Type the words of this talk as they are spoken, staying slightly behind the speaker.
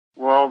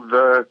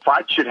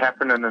fight should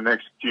happen in the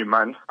next few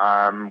months.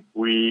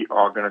 We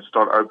are going to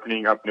start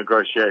opening up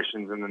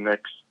negotiations in the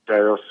next day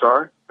or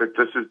so. But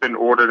this has been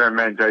ordered and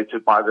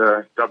mandated by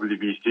the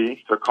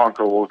WBC, so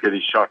Konkco will get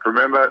his shot.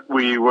 Remember,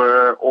 we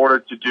were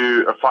ordered to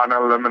do a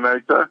final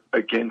eliminator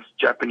against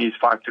Japanese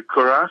fighter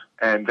Kura,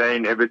 and they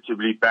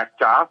inevitably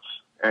backed out.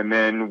 And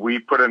then we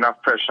put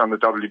enough pressure on the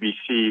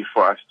WBC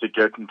for us to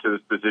get into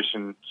this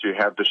position to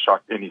have the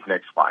shot in his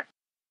next fight.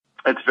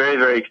 It's very,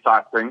 very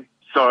exciting.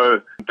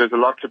 So there's a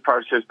lot to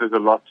process, there's a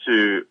lot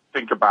to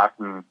think about,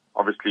 and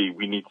obviously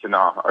we need to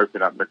now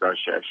open up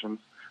negotiations.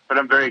 But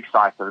I'm very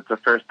excited. It's the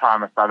first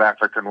time a South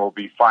African will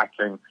be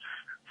fighting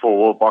for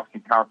World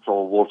Boxing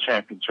Council World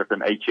Championship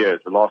in 8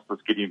 years. The last was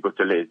Gideon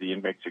Buthelezi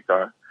in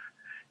Mexico.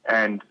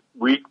 And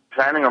we're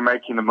planning on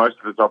making the most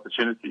of this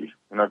opportunity.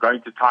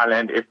 Going to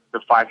Thailand, if the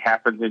fight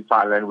happens in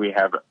Thailand, we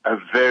have a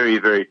very,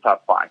 very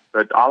tough fight.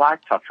 But I like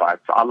tough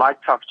fights. I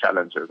like tough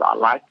challenges. I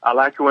like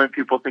it when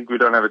people think we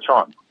don't have a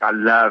chance. I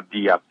love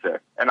the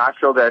upset. And I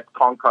feel that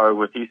Konkco,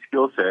 with his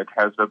skill set,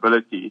 has the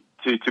ability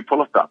to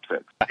pull off the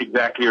upset.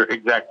 Exactly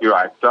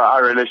right. So I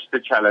relish the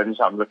challenge.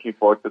 I'm looking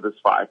forward to this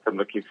fight. I'm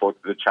looking forward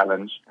to the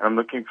challenge. And I'm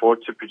looking forward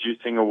to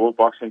producing a World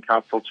Boxing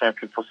Council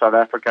champion for South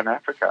Africa and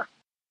Africa.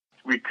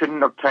 We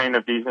couldn't obtain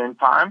a visa in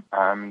time,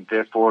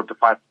 therefore the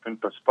fight's been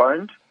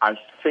postponed. I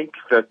think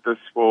that this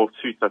will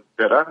suit us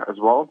better as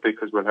well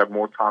because we'll have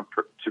more time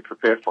to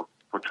prepare for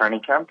training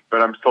camp.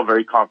 But I'm still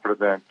very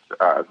confident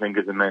that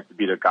Zingers are meant to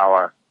beat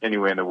Ogawa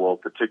anywhere in the world,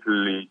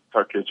 particularly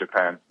Tokyo,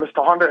 Japan. Mr.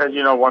 Honda, as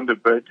you know, won the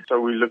bid,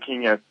 so we're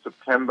looking at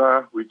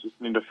September. We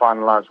just need to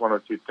finalize one or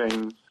two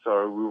things,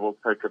 so we will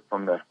take it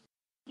from there.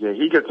 Yeah,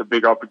 he gets a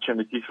big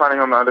opportunity. He's fighting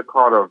on the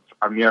undercard of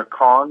Amir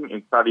Khan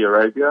in Saudi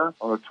Arabia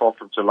on the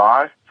 12th of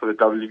July for the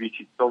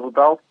WBC Silver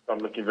Belt. So I'm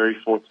looking very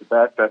forward to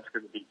that. That's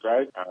going to be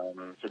great.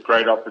 It's a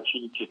great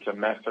opportunity. It's a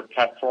massive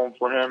platform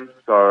for him.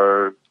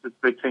 So there's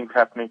big things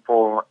happening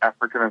for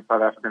African and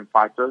South African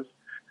fighters.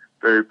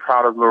 Very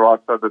proud of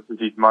Lorato. This is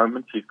his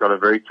moment. He's got a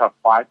very tough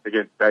fight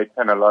against Dave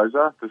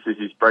Penaloza. This is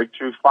his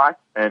breakthrough fight.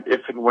 And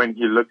if and when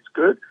he looks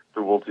good,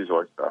 the world's his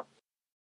oyster.